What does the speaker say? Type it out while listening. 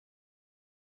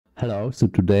Hello, so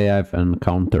today I've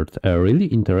encountered a really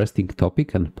interesting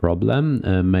topic and problem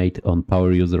made on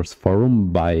PowerUsers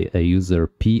forum by a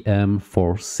user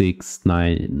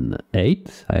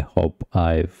PM4698. I hope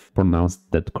I've pronounced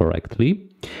that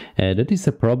correctly. That is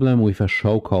a problem with a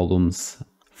ShowColumns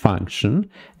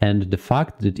function and the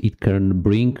fact that it can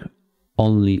bring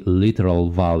only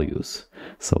literal values.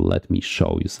 So let me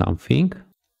show you something.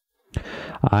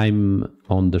 I'm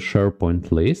on the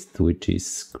SharePoint list, which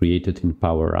is created in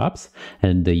PowerApps,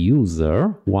 and the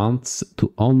user wants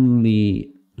to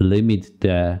only limit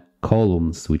the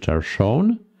columns which are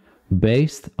shown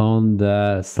based on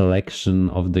the selection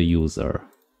of the user.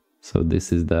 So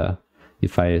this is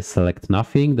if I select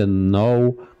nothing, then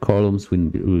no columns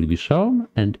will be shown.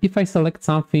 And if I select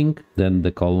something, then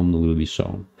the column will be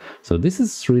shown. So this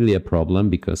is really a problem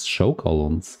because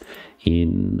ShowColumns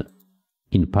in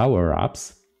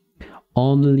PowerApps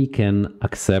only can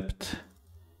accept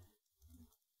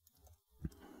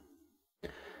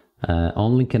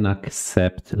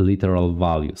literal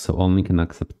values, so only can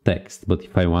accept text. But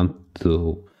if I want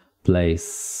to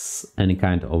place any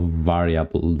kind of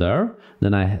variable there,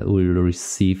 then I will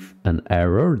receive an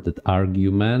error that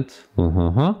argument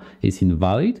is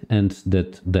invalid and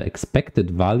that the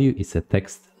expected value is a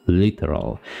text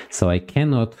literal. So I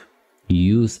cannot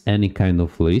use any kind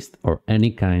of list or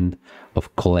any kind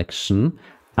of collection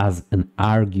as an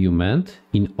argument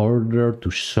in order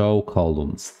to show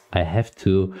columns. I have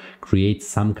to create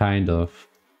some kind of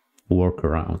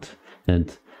workaround.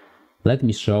 And let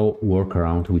me show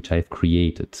workaround which I've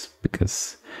created,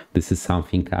 because this is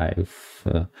something I've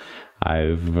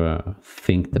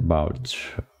think about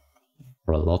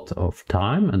for a lot of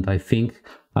time, and I think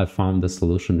I found a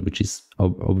solution which is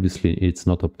obviously it's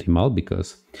not optimal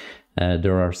because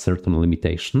there are certain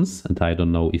limitations, and I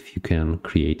don't know if you can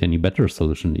create any better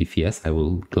solution. If yes, I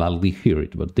will gladly hear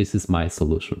it, but this is my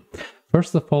solution.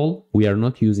 First of all, we are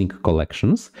not using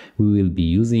collections. We will be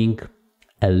using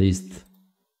a list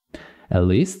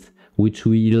which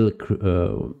will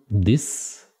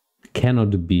this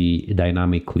cannot be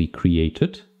dynamically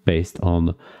created based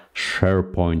on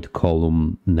SharePoint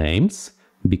column names,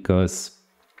 because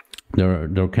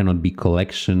there cannot be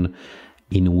collection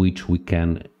in which we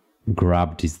can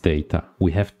grab this data.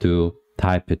 We have to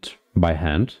type it by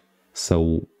hand.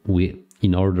 So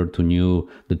in order to know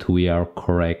that we are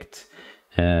correct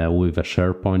with a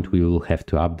SharePoint, we will have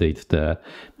to update the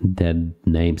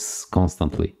names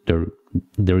constantly.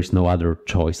 There is no other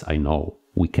choice. I know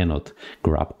we cannot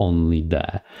grab only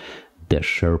the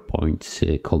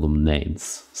SharePoint column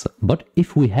names. So, but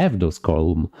if we have those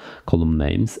column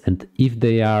names, and if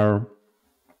they are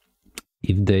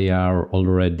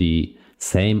already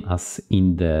same as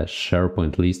in the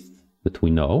SharePoint list that we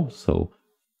know, so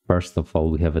first of all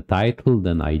we have a title,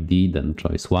 then ID, then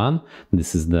choice one.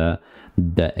 This is the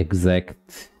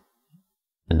exact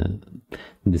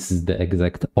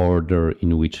order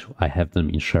in which I have them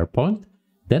in SharePoint.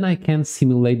 Then I can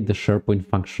simulate the SharePoint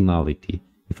functionality.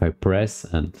 If I press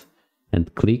and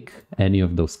click any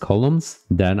of those columns,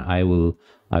 then I will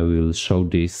show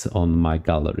this on my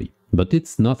gallery. But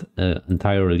it's not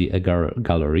entirely a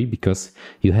gallery, because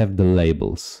you have the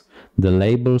labels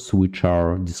which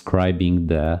are describing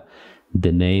the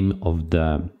name of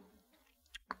the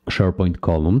SharePoint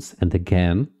columns. And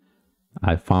again,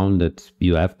 I found that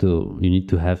you need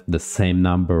to have the same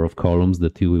number of columns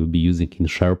that you will be using in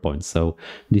SharePoint. So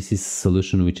this is a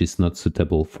solution which is not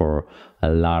suitable for a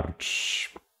large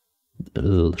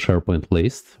SharePoint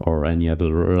list or any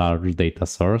other large data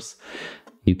source.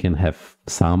 You can have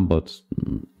some, but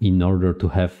in order to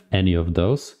have any of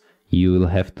those, you will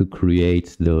have to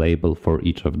create the label for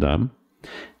each of them.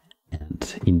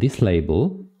 And in this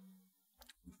label,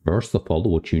 first of all,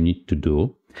 what you need to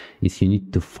do is you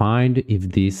need to find if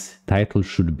this title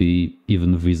should be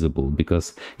even visible,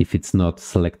 because if it's not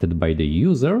selected by the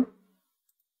user,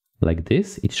 like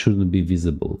this, it shouldn't be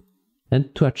visible.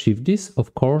 And to achieve this,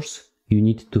 of course, you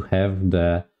need to have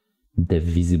the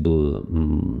visible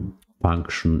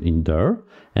function in there.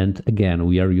 And again,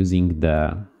 we are using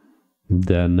the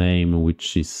name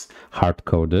which is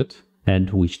hard-coded, and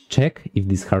we check if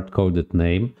this hard-coded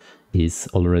name is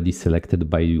already selected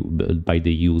by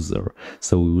the user.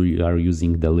 So we are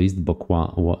using the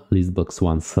ListBox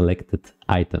one selected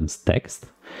items text,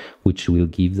 which will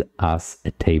give us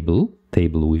a table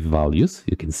with values.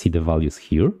 You can see the values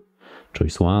here,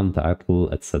 choice one, title,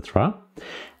 etc.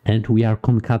 And we are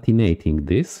concatenating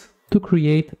this to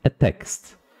create a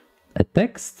text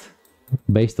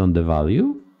based on the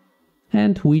value,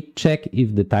 and we check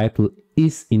if the title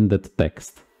is in that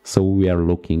text. So we are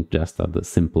looking just at the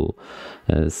simple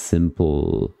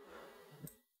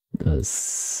a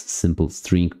simple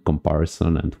string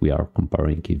comparison, and we are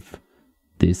comparing if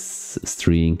this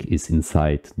string is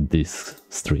inside this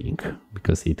string,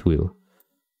 because it will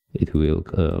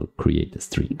create a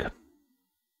string.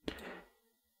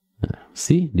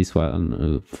 See, this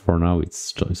one for now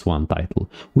it's just one title.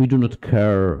 We do not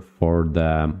care for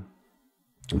the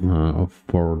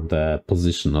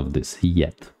position of this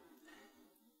yet.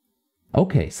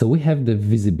 Okay, so we have the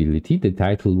visibility. The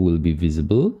title will be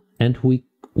visible, and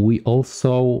we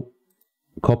also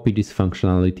copy this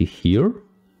functionality here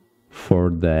for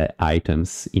the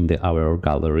items in our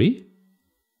gallery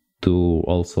to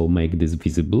also make this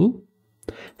visible.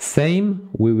 Same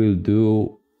we will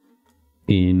do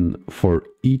for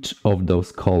each of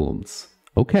those columns.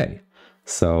 Okay,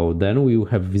 so then we will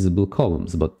have visible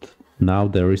columns, but now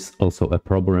there is also a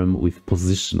problem with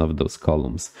position of those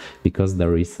columns, because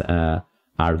there is an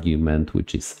argument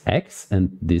which is x,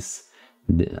 and this,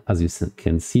 as you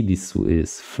can see, this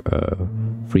is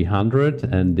 300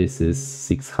 and this is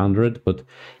 600. But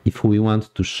if we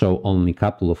want to show only a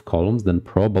couple of columns, then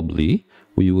probably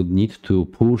we would need to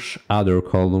push other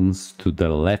columns to the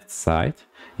left side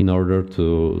in order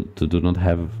to do not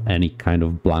have any kind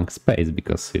of blank space,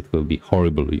 because it will be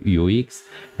horrible UX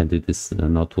and it is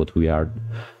not what we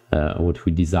what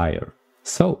we desire.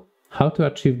 So how to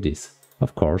achieve this?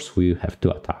 Of course, we have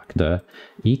to attack the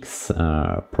x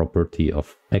property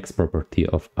of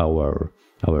our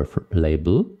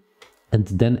label, and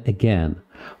then again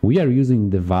we are using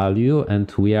the value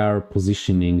and we are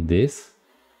positioning this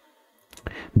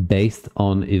based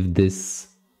on if this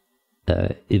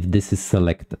is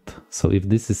selected. So if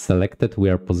this is selected, we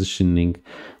are positioning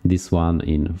this one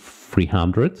in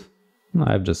 300.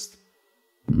 I've just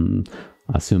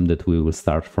assumed that we will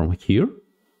start from here.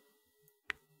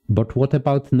 But what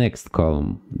about next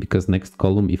column? Because next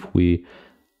column, if we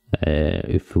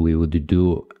would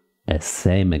do a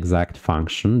same exact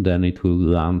function, then it will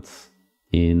land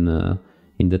in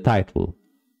the title,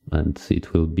 and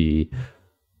it will be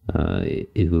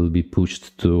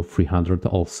pushed to 300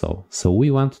 also. So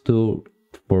we want to,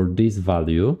 for this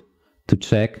value, to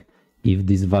check if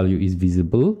this value is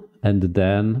visible, and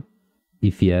then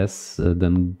if yes,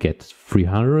 then get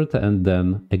 300, and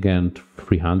then again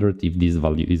 300 if this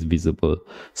value is visible.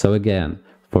 So again,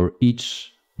 for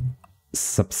each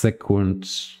subsequent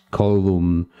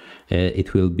column,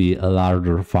 it will be a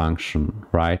larger function,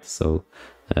 right? So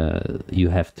you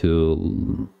have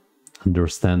to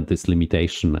understand this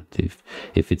limitation, and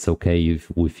if it's okay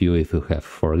with you, if you have,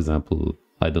 for example,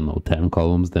 I don't know, 10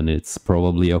 columns, then it's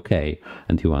probably okay,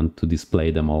 and you want to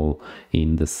display them all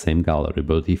in the same gallery.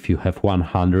 But if you have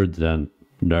 100, then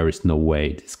there is no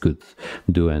way this could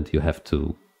do, and you have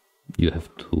to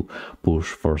push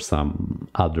for some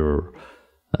other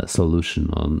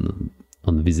solution on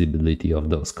visibility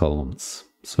of those columns.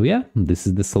 So yeah, this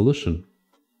is the solution.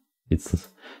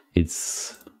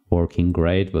 It's working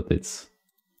great, but it's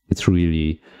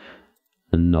really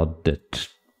not that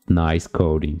nice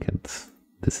coding, and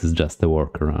this is just a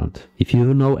workaround. If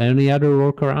you know any other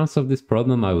workarounds of this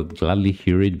problem, I would gladly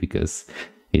hear it, because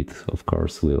it, of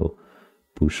course, will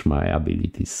push my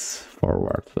abilities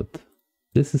forward. But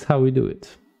this is how we do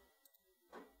it.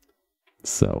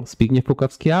 So, Zbigniew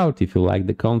Lukowski out. If you like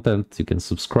the content, you can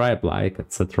subscribe, like,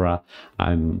 etc.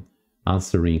 I'm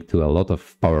answering to a lot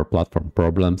of Power Platform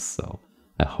problems, so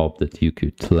I hope that you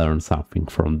could learn something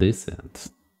from this,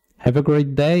 and have a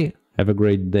great day. Have a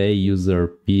great day,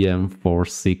 user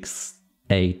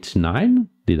PM4689.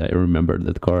 Did I remember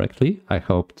that correctly? I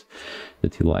hoped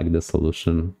that you like the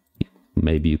solution.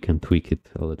 Maybe you can tweak it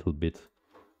a little bit.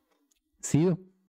 See you.